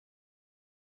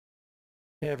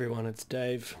Hey everyone, it's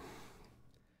Dave.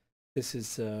 This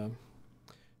is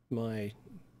my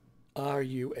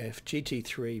RUF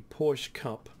GT3 Porsche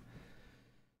Cup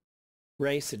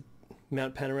race at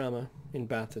Mt Panorama in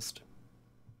Bathurst.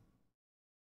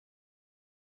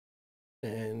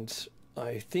 And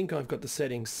I think I've got the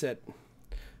settings set.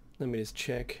 Let me just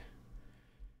check.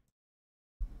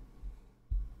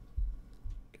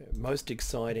 Okay, most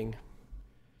exciting.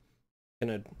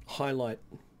 Gonna highlight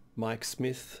Mike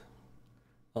Smith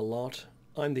a lot.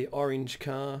 I'm the orange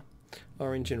car,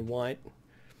 orange and white,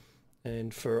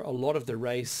 and for a lot of the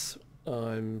race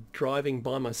I'm driving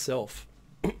by myself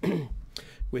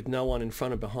with no one in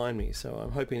front or behind me, so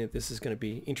I'm hoping that this is going to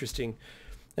be interesting,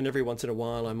 and every once in a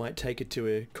while I might take it to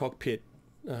a cockpit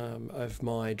of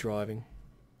my driving,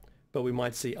 but we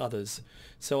might see others,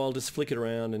 so I'll just flick it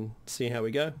around and see how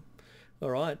we go.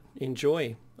 Alright,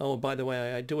 enjoy. Oh, by the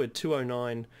way, I do a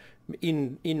 2.09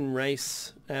 in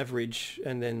race average,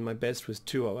 and then my best was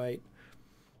 2.08,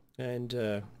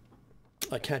 and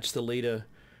I catch the leader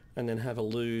and then have a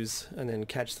lose and then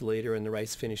catch the leader and the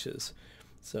race finishes.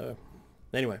 So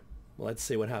anyway, let's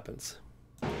see what happens.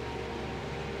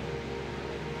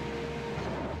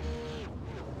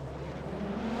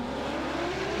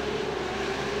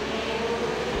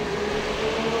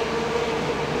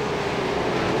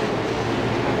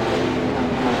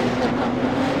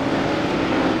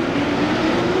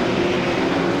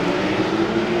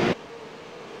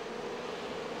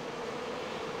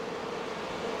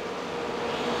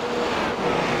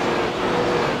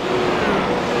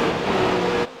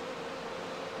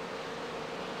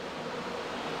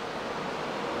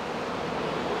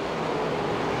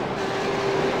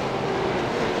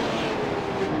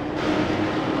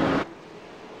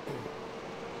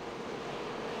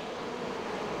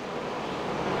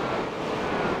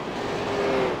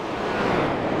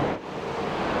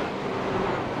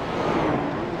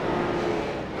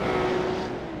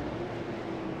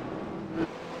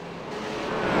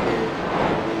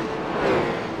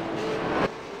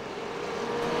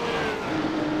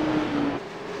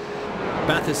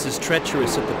 Bathurst is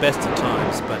treacherous at the best of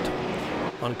times, but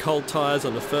on cold tyres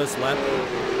on the first lap,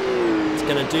 it's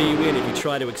going to do you in if you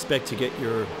try to expect to get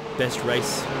your best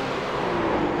race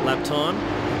lap time,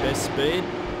 your best speed.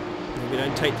 If you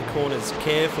don't take the corners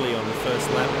carefully on the first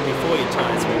lap before your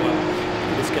tyres warm up,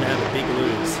 you're just going to have a big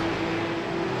lose.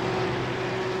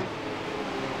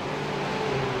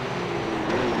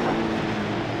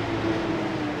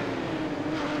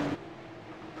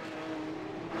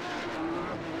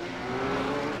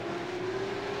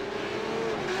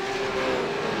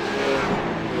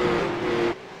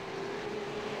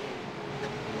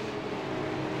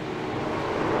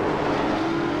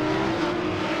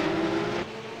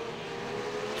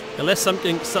 Unless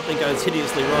something goes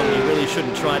hideously wrong, you really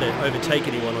shouldn't try to overtake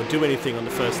anyone or do anything on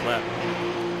the first lap.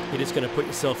 You're just going to put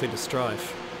yourself into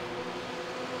strife.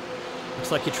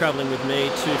 Looks like you're travelling with me,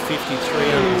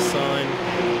 253 under the sign.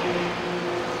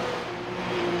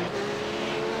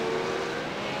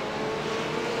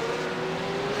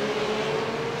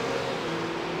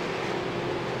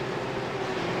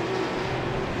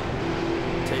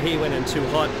 So he went in too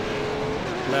hot,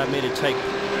 allowed me to take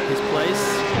his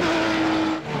place.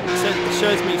 It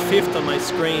shows me 5th on my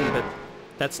screen, but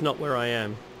that's not where I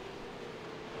am.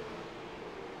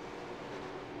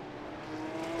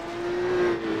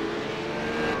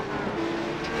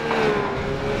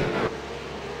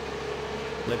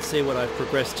 Let's see what I've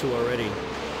progressed to already.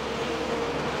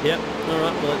 Yep,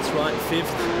 alright, well it's right,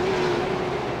 5th.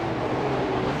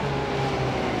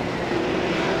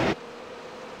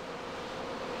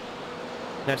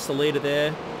 That's the leader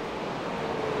there.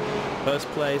 First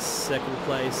place, second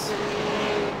place.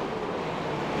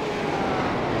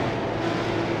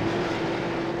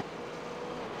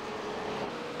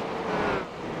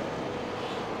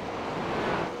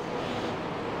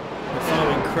 We're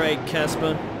following Craig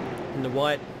Casper in the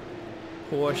white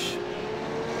Porsche.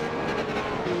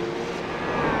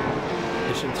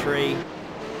 Position 3.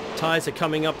 Tyres are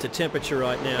coming up to temperature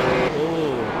right now.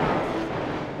 Oh.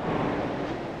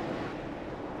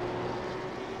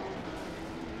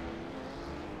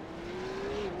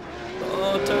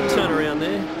 Don't turn around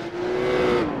there.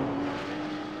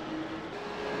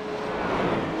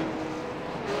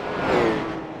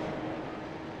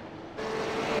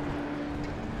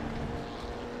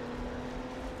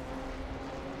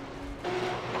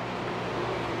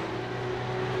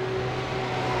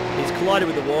 He's collided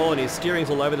with the wall and his steering's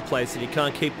all over the place and he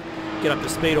can't get up to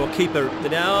speed or keep it.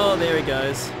 Oh, there he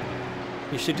goes.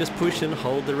 You should just push and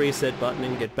hold the reset button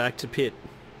and get back to pit.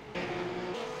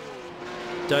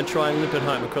 Don't try and limp it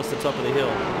home across the top of the hill.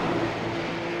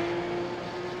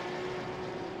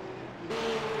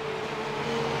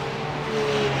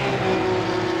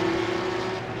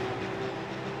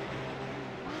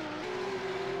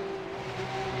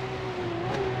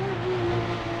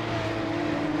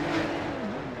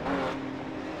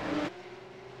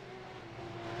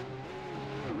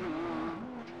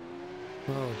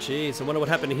 Oh jeez, I wonder what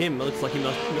happened to him. It looks like he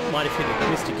might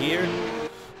have missed a gear.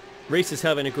 Reese is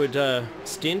having a good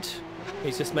stint.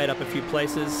 He's just made up a few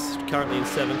places, currently in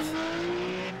 7th.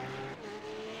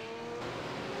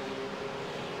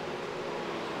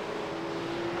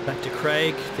 Back to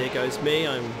Craig, there goes me,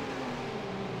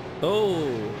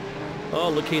 Oh,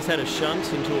 look, he's had a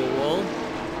shunt into a wall.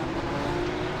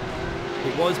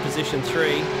 He was position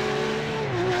 3.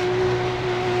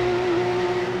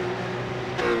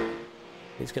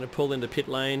 He's going to pull into pit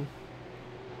lane.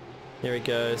 There he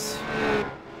goes.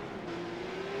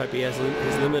 Hope he has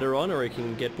his limiter on or he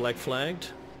can get black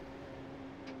flagged.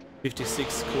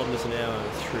 56 kilometers an hour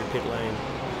through pit lane.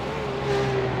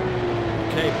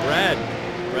 Okay,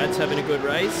 Brad's having a good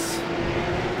race.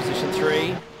 Position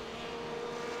 3.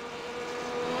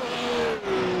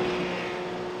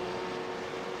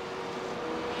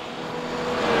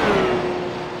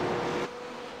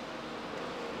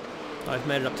 I've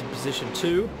made it up to position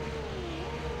 2.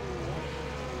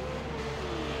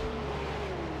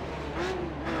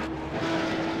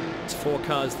 It's 4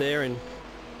 cars there in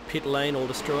pit lane all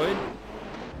destroyed.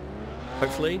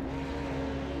 Hopefully.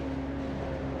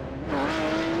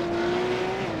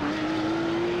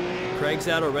 Craig's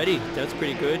out already. That's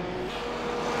pretty good.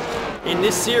 In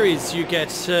this series you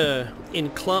get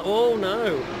oh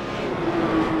no!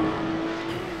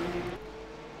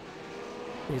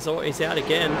 He's out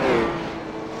again.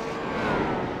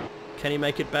 Can he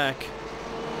make it back?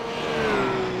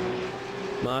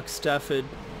 Mark Stafford.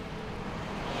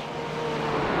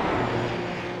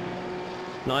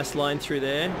 Nice line through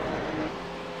there.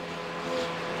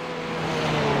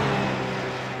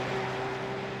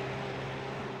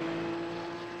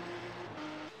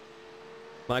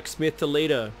 Mike Smith, the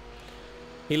leader.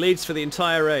 He leads for the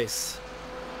entire race.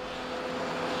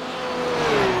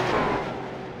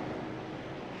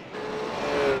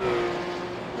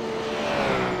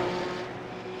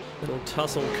 Little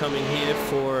tussle coming here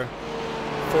for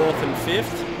 4th and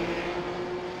 5th.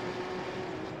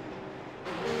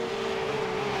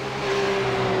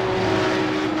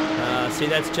 See,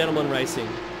 that's gentleman racing.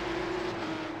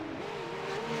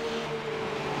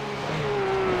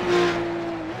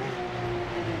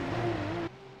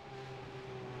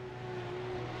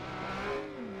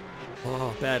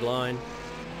 Oh, bad line.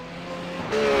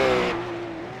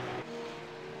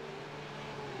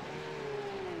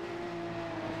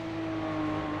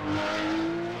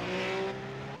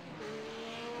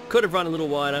 Could have run a little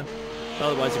wider.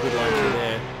 Otherwise, a good line through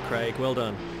there. Craig, well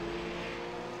done.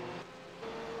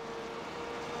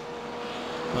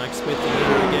 Mike Smith, the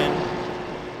leader again.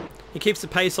 He keeps the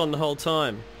pace on the whole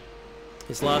time.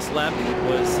 His last lap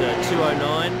was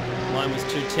 2.09. Mine was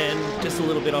 2.10. Just a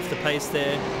little bit off the pace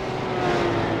there.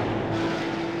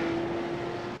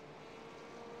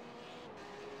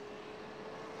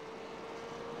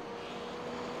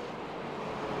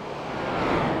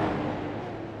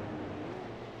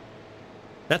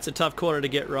 That's a tough corner to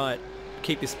get right.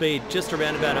 Keep your speed just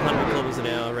around about 100 kilometers an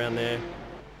hour around there.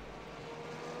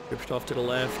 Drift off to the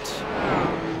left.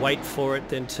 Wait for it,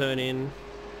 then turn in.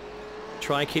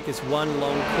 Try and keep this one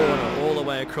long corner all the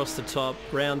way across the top,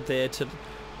 round there to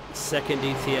second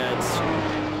Ethiads,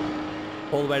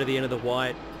 all the way to the end of the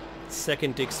white.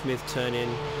 Second Dick Smith turn in.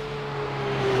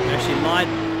 Actually light,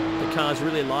 the car's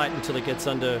really light until it gets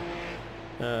under,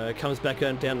 comes back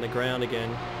down the ground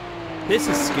again. This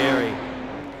is scary.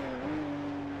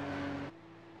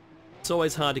 It's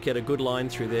always hard to get a good line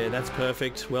through there. That's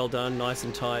perfect. Well done. Nice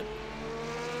and tight.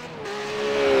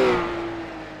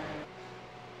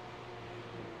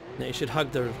 Now you should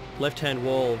hug the left-hand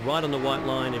wall right on the white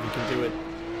line if you can do it.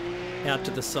 Out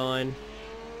to the sign.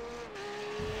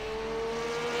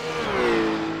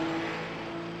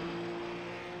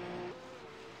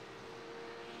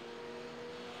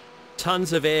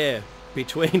 Tons of air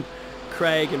between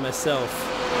Craig and myself.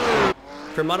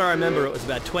 From what I remember, it was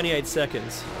about 28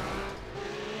 seconds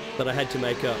that I had to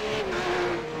make up.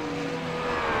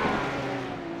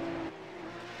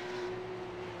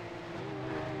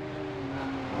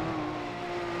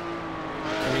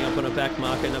 Coming up on a back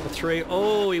marker, number 3.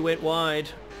 Oh, he went wide.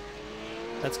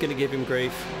 That's going to give him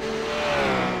grief.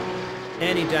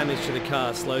 Any damage to the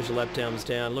car slows your lap times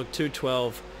down. Look,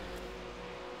 2.12.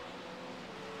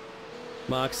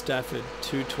 Mark Stafford,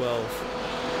 2.12.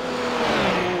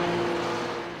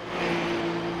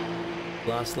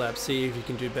 Last lap, see if you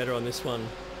can do better on this one.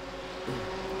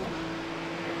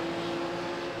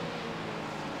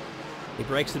 He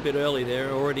brakes a bit early there,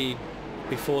 already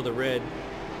before the red.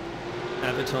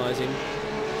 Advertising.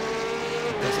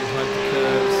 Doesn't hug the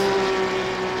curves.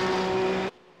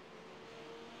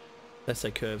 Let's say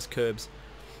curves, curbs.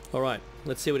 Alright,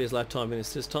 let's see what his lap time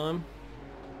is this time.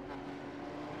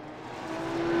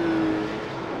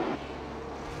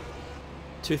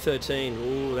 2:13.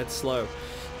 Ooh, that's slow.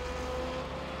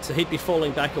 So he'd be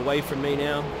falling back away from me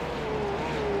now.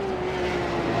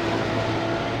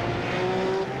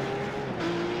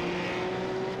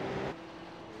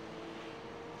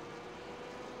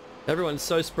 Everyone's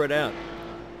so spread out.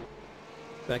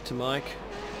 Back to Mike.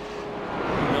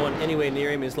 No one anywhere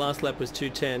near him. His last lap was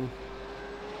 2:10.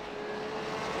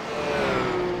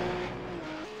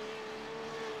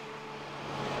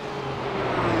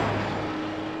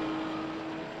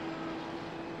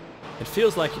 It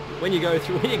feels like when you go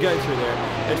through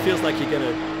there, it feels like you're going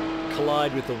to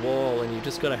collide with the wall, and you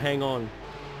just got to hang on.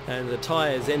 And the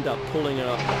tyres end up pulling it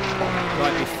up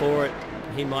right before it.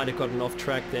 He might have gotten off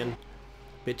track then,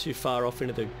 a bit too far off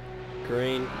into the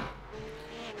green.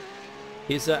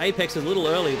 His apex is a little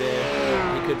early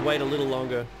there. He could wait a little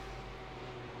longer.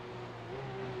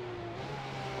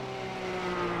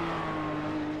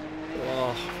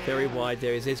 Oh, very wide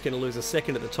there. He's going to lose a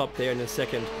second at the top there and a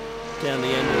second down the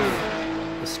end of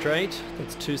the straight.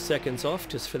 That's 2 seconds off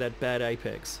just for that bad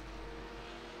apex.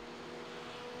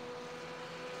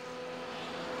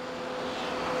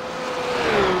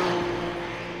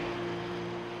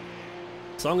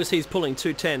 As long as he's pulling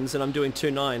 2:10s and I'm doing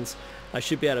 2.9's, I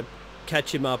should be able to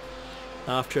catch him up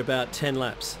after about 10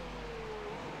 laps.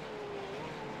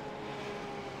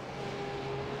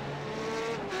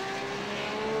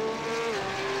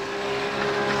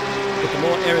 But the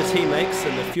more errors he makes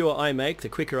and the fewer I make, the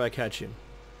quicker I catch him.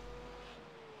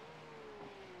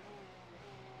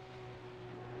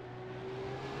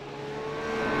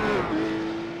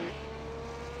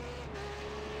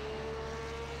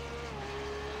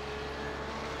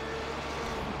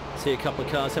 See a couple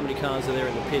of cars. How many cars are there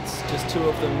in the pits? Just 2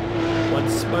 of them. One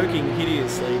smoking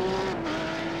hideously.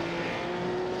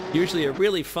 Usually a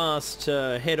really fast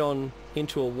head-on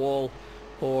into a wall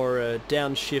or a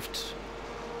downshift.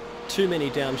 Too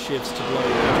many downshifts to blow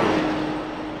you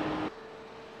out.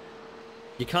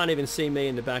 You can't even see me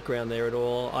in the background there at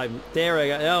all. There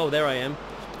I am.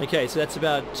 Okay, so that's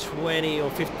about 20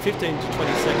 or 15 to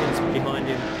 20 seconds behind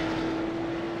him.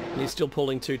 And he's still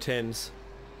pulling 2.10s.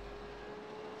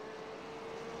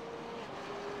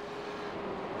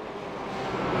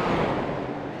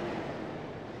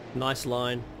 Nice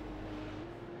line.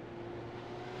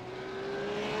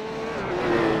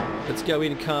 Let's go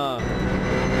in car.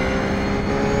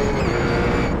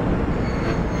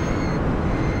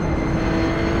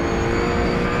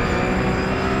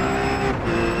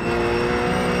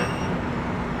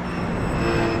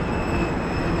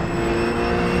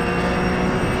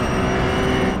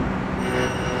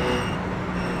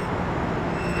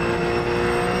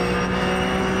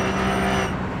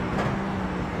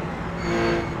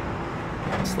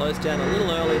 Slows down a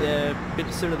little early there, a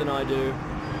bit sooner than I do.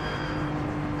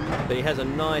 But he has a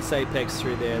nice apex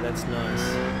through there, that's nice.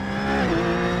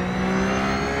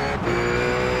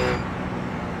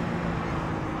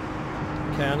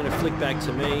 Okay, I'm going to flick back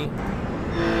to me.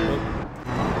 Oh,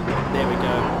 there we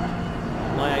go.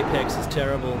 My apex is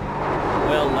terrible.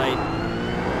 Well late.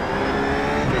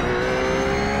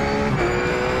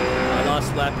 My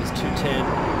last lap is 2:10.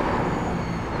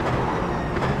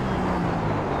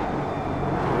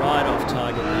 Right off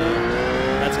target there.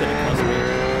 That's going to cost me.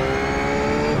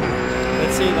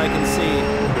 Let's see if I can see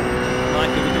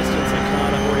Mike in the distance. I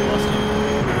can't. I've already lost him.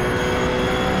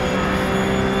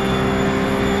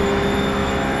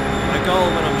 My goal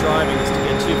when I'm driving is to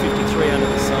get 253 under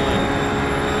the sign.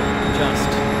 Just.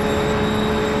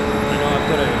 I know I've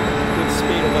got a good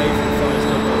speed away from Forrest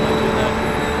Gump when I do that.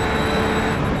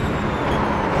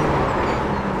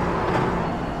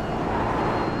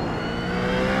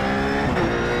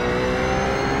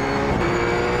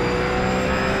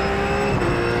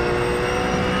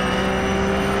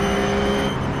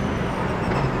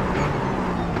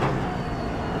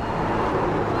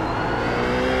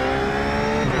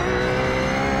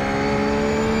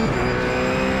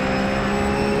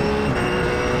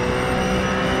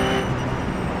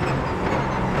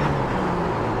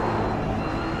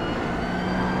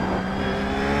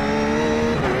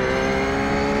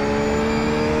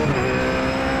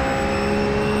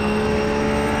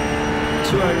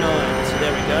 So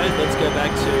there we go. Let's go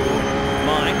back to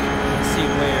Mike and see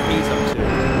where he's up to.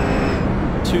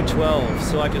 2:12.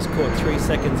 So I just caught 3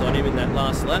 seconds on him in that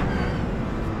last lap.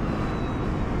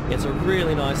 It's a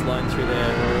really nice line through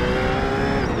there.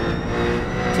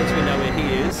 Since we know where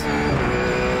he is,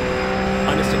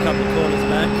 I'm just a couple of corners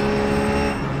back.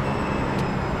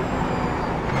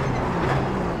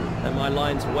 And my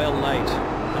line's well late,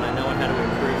 and I know how to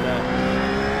improve that.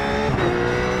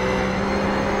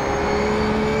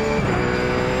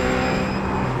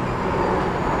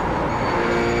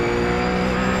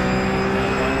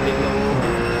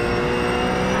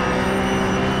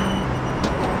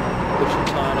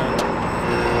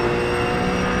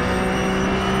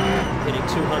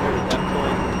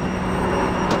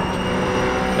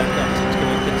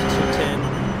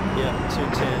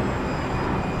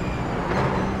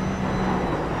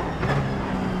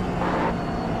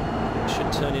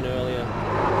 turn in earlier.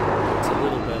 It's a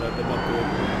little better, but not good.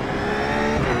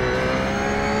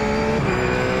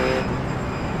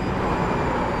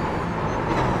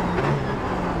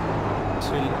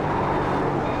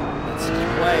 That's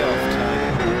way off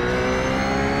target.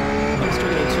 I'm still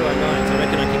getting 209s. I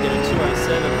reckon I can get a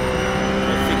 207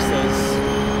 and fix those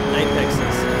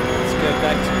apexes. Let's go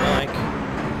back to Mike.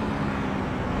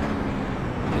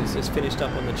 He's just finished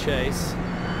up on the chase.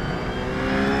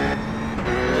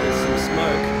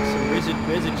 Smoke, some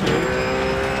residue.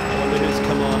 I wonder who's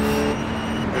come off.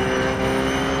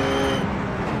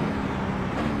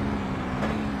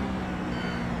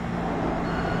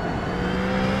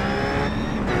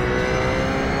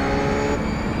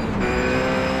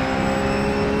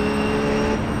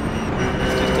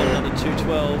 It's just done another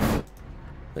 212.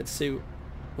 Let's see.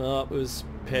 Oh, it was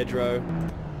Pedro.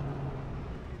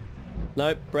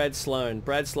 Nope, Brad Sloan.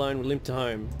 Brad Sloan will limp to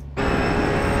home.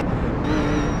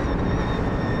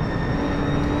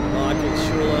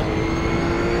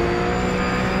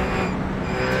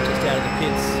 Just out of the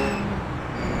pits.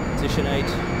 Position 8.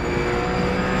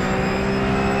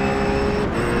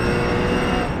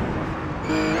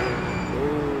 Ooh,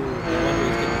 no wonder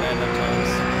he's getting bad at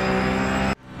times.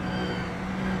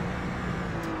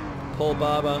 Paul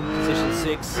Barber, position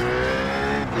 6.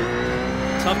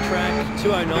 Tough track,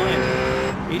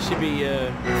 209. He should be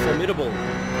formidable.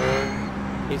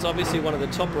 He's obviously one of the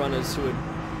top runners who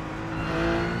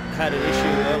had an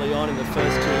issue early on in the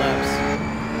first 2 laps.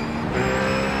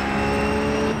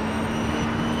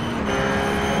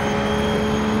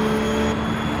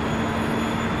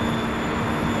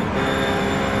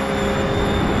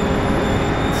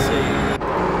 Let's see.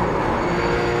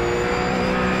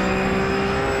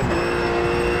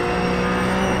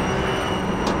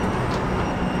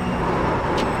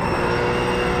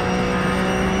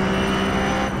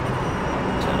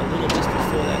 Turn a little just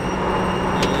before that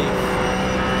leave.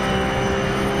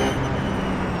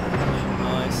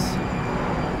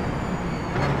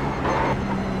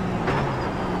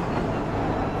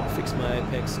 My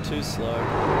apex too slow.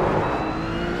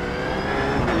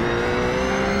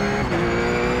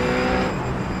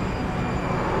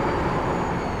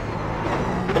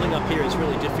 Pulling up here is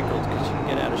really difficult because you can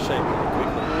get out of shape really quickly.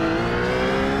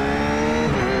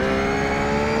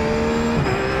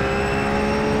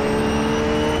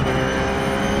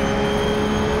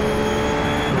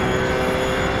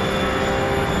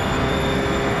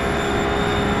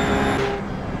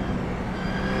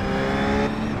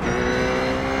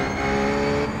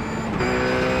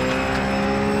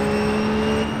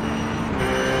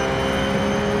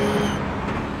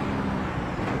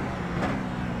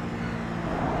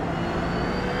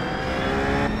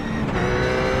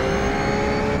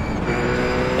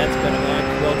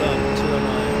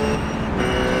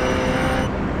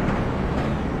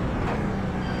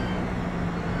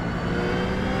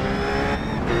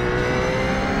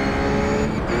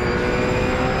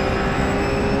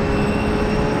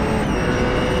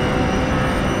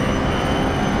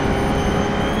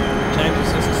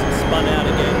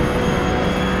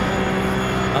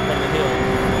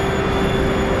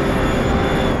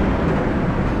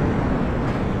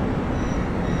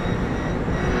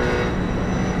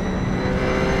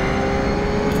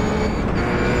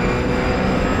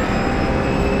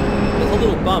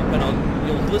 Bump, and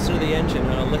you'll listen to the engine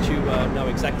and I'll let you know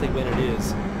exactly when it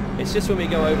is. It's just when we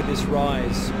go over this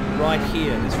rise, right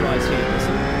here, this rise here,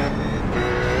 listen.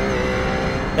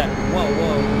 That,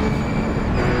 whoa.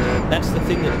 That's the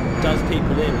thing that does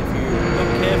people in. If you're not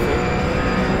careful,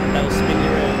 that'll spin you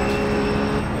around.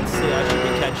 Let's see, I should be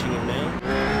catching him now.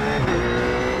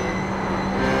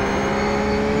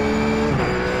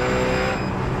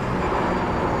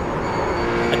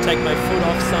 I take my foot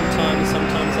off sometimes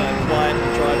I apply it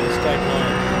and drive in a straight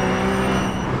line.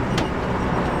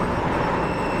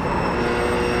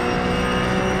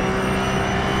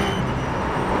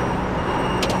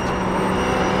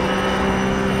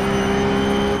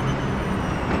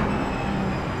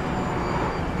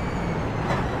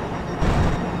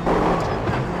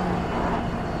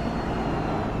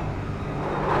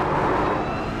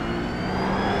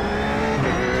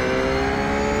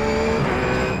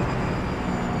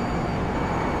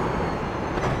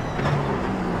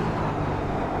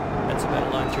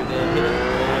 Through there, hit it. Oh,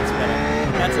 that's better.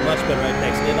 That's a much better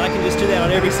apex. And I can just do that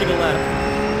on every single lap.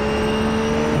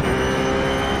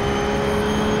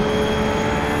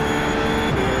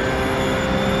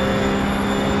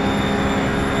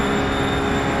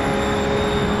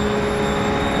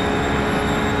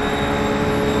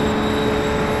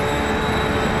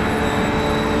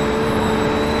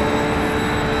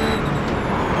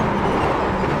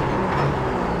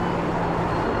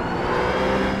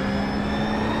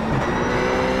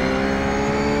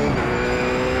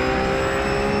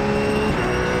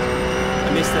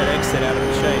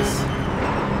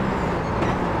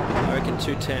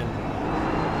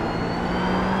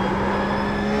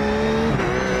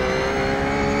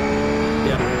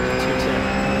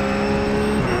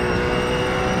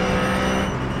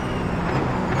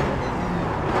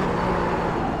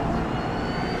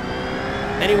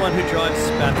 anyone who drives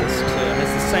Bathurst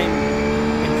has the same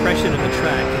impression of the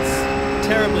track. It's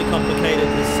terribly complicated.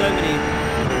 There's so many,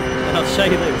 and I'll show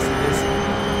you this.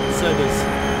 There's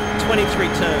 23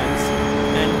 turns,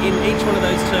 and in each one of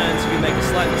those turns, if you make a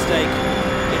slight mistake,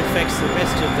 it affects the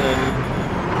rest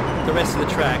of the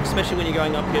track, especially when you're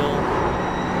going uphill.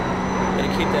 Got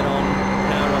to keep that on,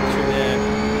 power on through there.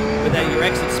 But then your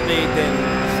exit speed then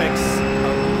affects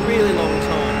a really long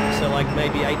time, so like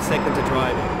maybe 8 seconds of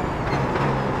driving.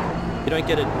 You don't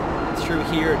get it through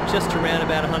here at just around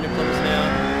about 100 kilometers an hour.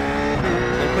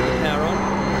 Then put the power on.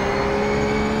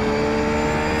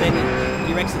 Then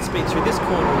your exit speed through this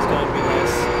corner is going to be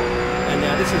less. And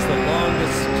now this is the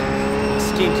longest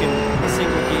stint in a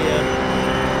single gear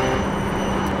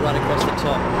right across the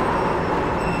top.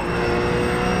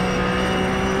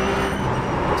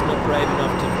 It's not brave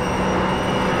enough to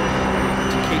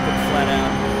keep it flat out.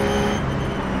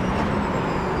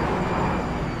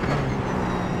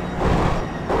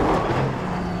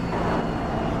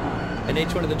 And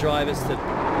each one of the drivers that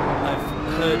I've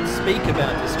heard speak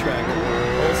about this track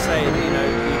all say that, you know,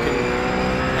 you can,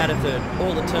 out of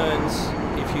all the turns,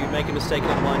 if you make a mistake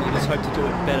on one, you just hope to do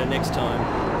it better next time.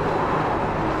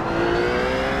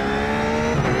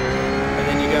 And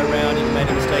then you go around and you made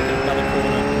a mistake in another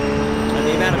corner. And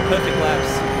the amount of perfect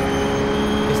laps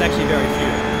is actually very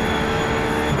few.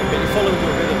 But you follow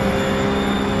your rhythm.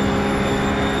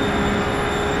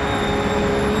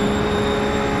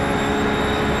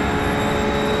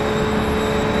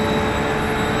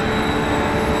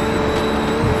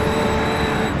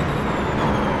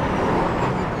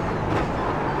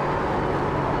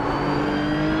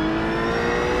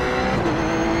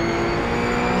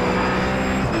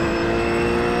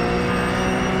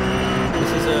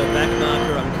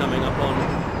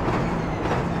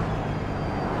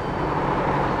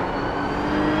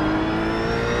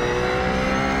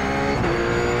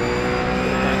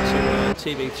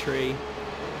 TV3,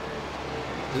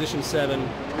 position 7.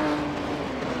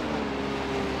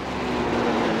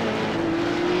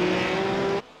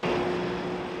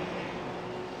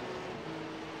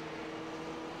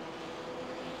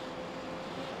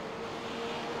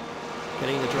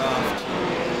 Getting the draft.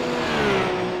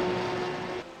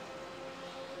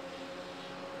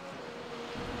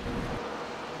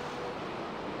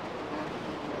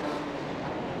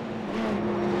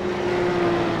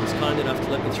 He's kind enough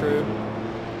to let me through.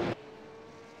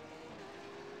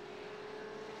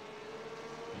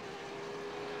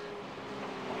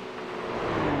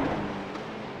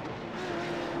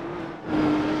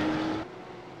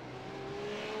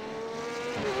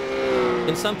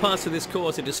 In some parts of this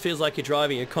course it just feels like you're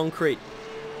driving a concrete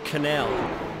canal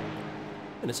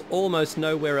and it's almost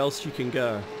nowhere else you can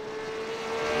go.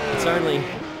 It's only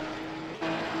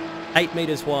 8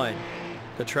 meters wide,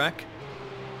 the track.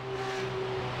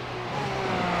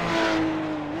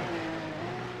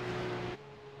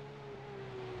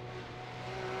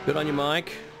 Good on you,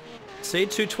 Mike. See,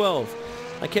 212.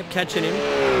 I kept catching him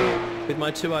with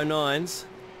my 2.09's.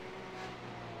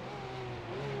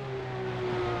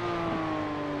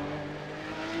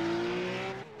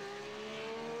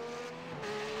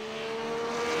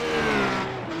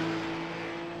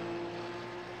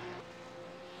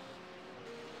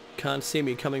 Can't see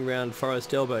me coming round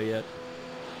Forest Elbow yet.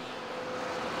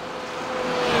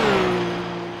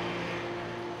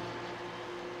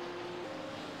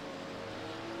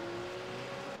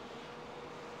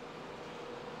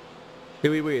 Who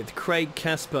are we with? Craig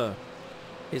Casper.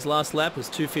 His last lap was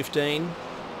 2:15.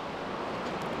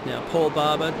 Now Paul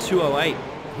Barber, 2:08.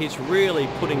 He's really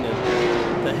putting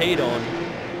the heat on.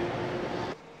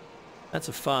 That's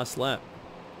a fast lap.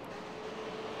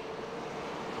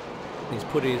 He's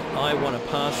put his I want to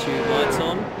pass you lights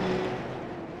on.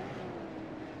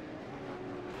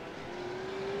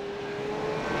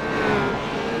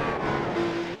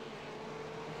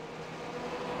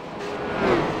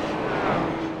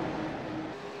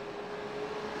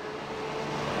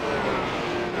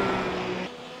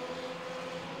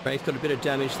 He's got a bit of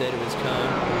damage there to his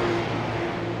car.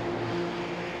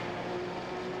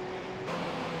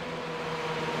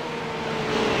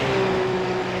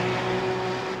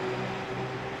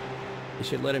 You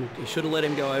should have let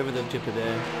him go over the dipper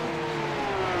there.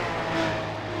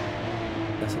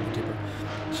 That's not the dipper.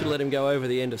 Should have let him go over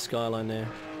the end of Skyline there.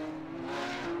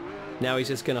 Now he's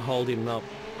just going to hold him up.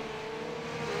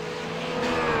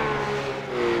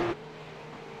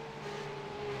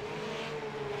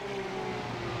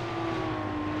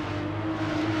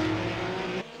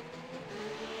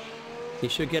 He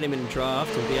should get him in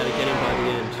draft and be able to get him by the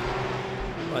end.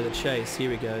 By the chase. Here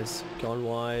he goes. Gone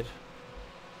wide.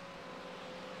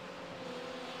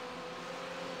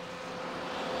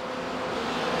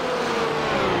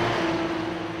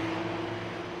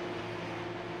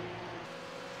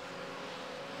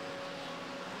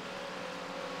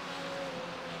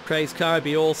 Craig's car would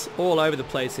be all over the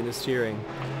place in the steering.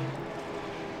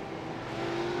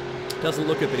 Doesn't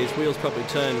look it, but his wheels probably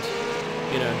turned,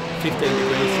 you know, 15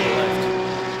 degrees to the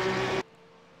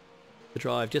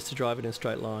left. Just to drive in a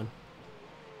straight line.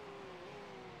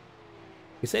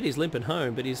 He said he's limping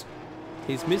home, but he's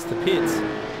missed the pits.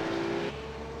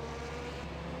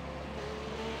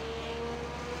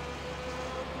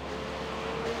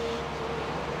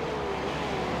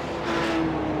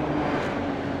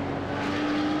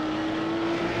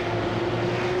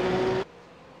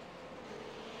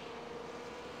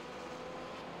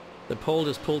 The pole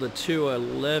just pulled a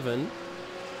 2.11.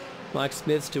 Mike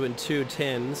Smith's doing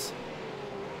 2.10's.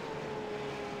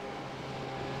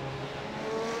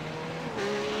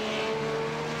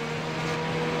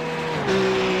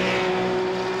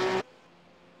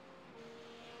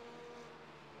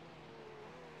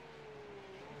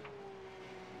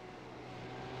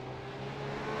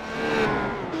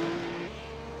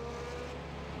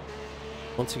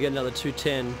 Once again, another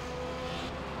 2.10. And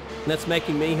that's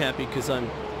making me happy because I'm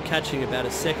catching about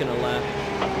a second a lap.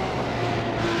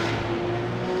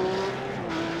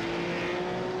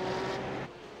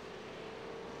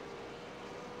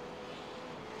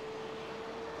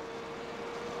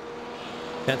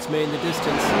 That's me in the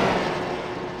distance.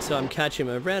 So I'm catching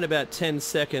him around about 10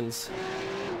 seconds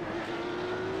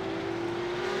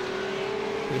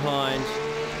behind.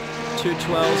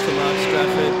 2.12's for Mark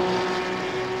Stafford.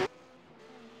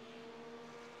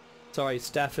 Sorry,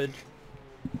 Stafford.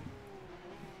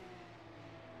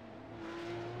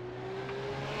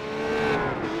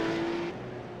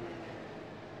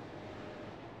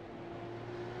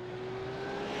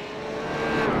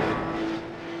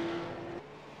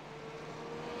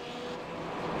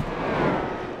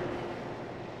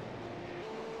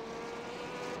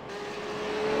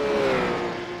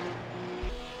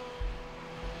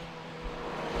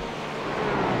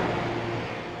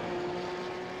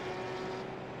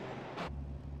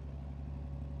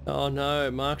 Oh no,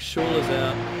 Mark Schuller's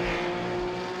out.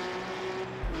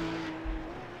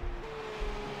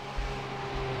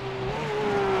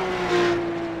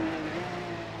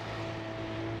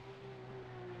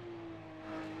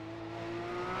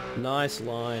 Nice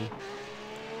line.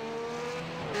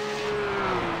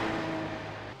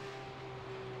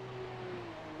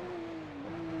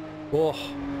 Oh,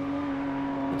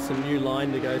 that's a new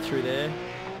line to go through there.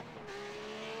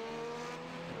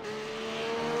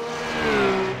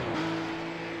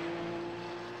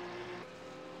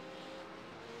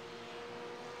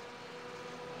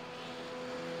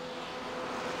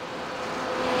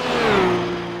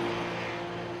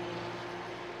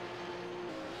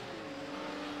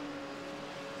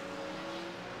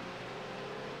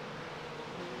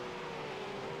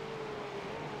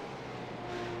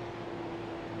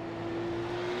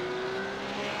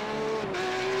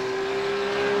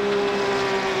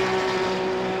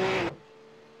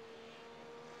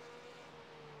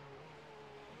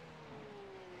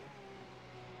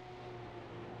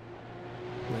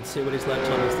 Let's see what his lap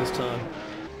time is this time.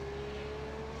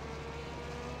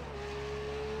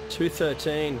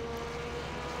 2:13.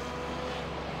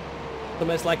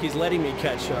 Almost like he's letting me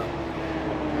catch up.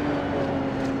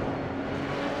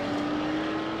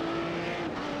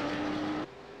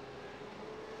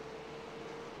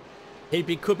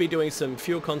 Could be doing some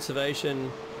fuel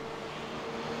conservation.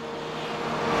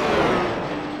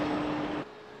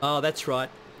 Oh, that's right.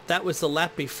 That was the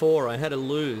lap before. I had to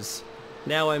lose.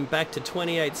 Now I'm back to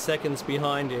 28 seconds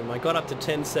behind him. I got up to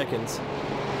 10 seconds.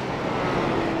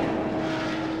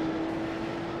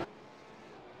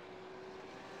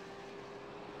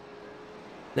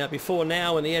 Now before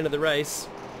now and the end of the race,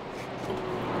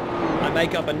 I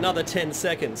make up another 10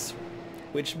 seconds,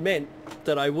 which meant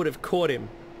that I would have caught him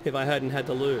if I hadn't had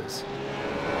to lose.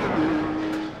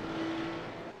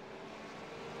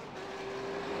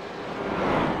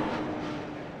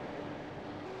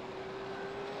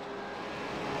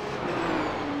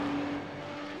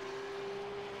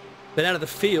 But out of the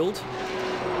field,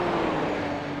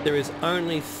 there is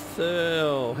only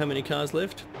how many cars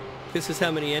left? This is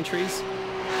how many entries?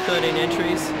 13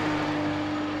 entries.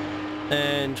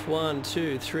 And 1,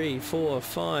 2, 3, 4,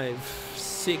 5,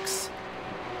 6.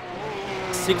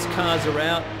 6 cars are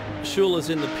out. Schuller's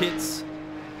in the pits.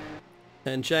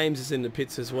 And James is in the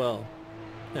pits as well.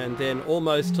 And then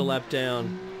almost a lap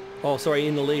down. Oh, sorry,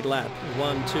 in the lead lap.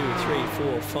 1, 2, 3,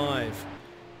 4, 5,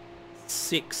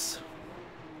 6.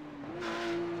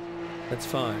 That's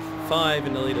 5. 5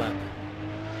 in the lead lap.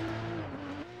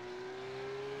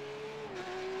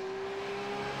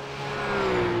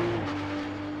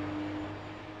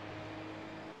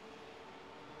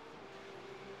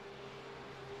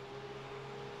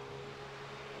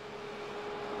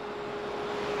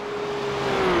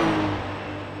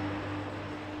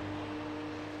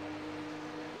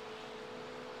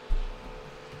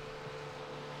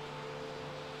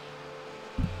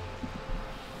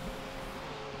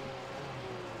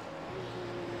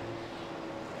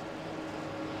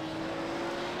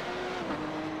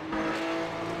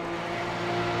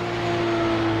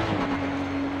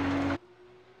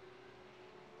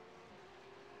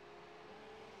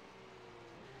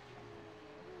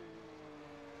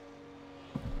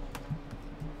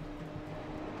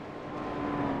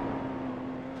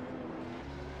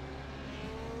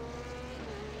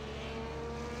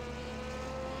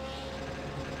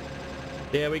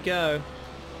 There we go.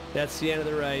 That's the end of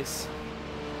the race.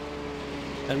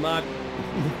 And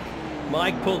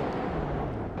Mike pulled...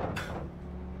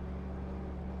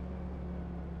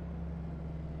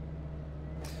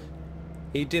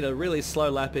 He did a really slow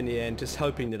lap in the end, just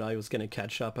hoping that I was going to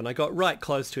catch up, and I got right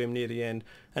close to him near the end.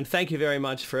 And thank you very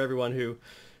much for everyone who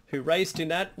raced in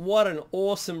that. What an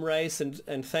awesome race,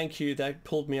 and thank you. That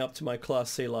pulled me up to my Class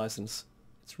C license.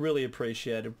 It's really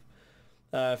appreciated.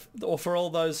 Or for all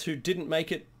those who didn't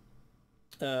make it,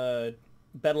 better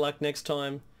luck next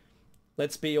time.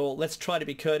 Let's try to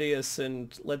be courteous,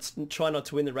 and let's try not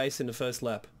to win the race in the first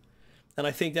lap. And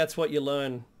I think that's what you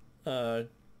learn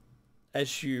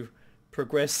as you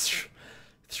progress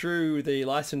through the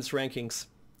license rankings.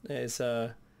 It's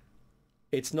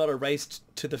not a race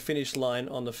to the finish line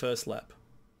on the first lap.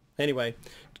 Anyway,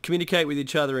 communicate with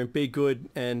each other and be good.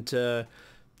 And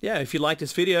yeah, if you like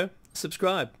this video,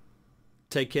 subscribe.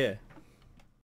 Take care.